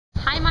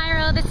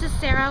Hello, this is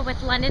Sarah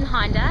with London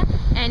Honda,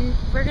 and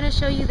we're going to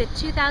show you the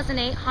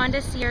 2008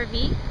 Honda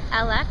CR-V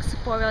LX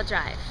 4-wheel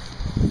drive.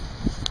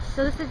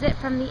 So this is it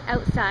from the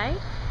outside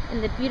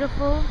in the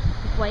beautiful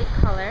white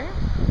color.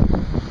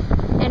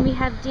 And we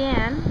have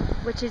Dan,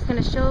 which is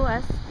going to show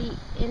us the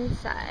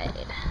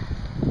inside.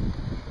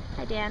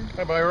 Hi Dan.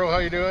 Hi Myro, how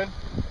you doing?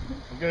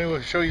 I'm going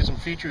to show you some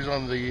features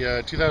on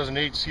the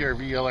 2008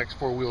 CR-V LX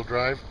 4-wheel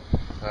drive.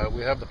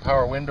 We have the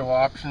power window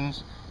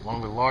options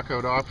along with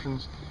lockout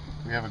options.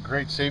 We have a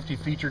great safety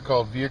feature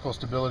called Vehicle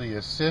Stability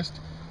Assist.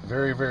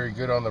 Very, very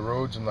good on the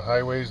roads and the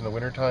highways in the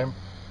wintertime.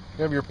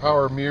 You have your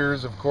power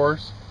mirrors, of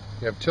course.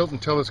 You have tilt and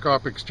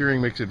telescopic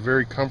steering, makes it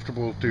very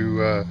comfortable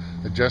to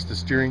adjust the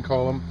steering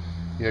column.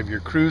 You have your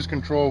cruise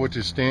control, which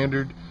is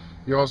standard.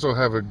 You also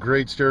have a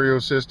great stereo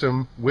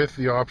system with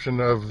the option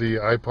of the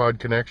iPod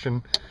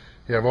connection.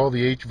 You have all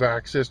the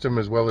HVAC system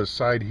as well as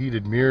side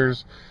heated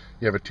mirrors.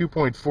 You have a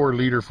 2.4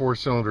 liter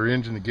 4-cylinder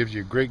engine that gives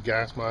you great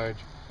gas mileage.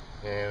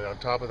 And on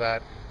top of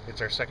that, it's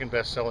our second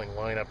best selling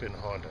lineup in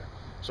Honda.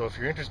 So if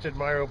you're interested,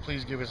 Myro,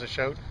 please give us a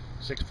shout,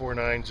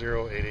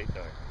 649-0889.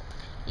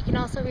 You can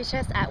also reach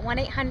us at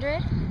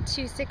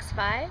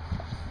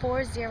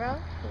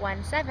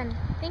 1-800-265-4017.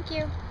 Thank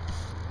you.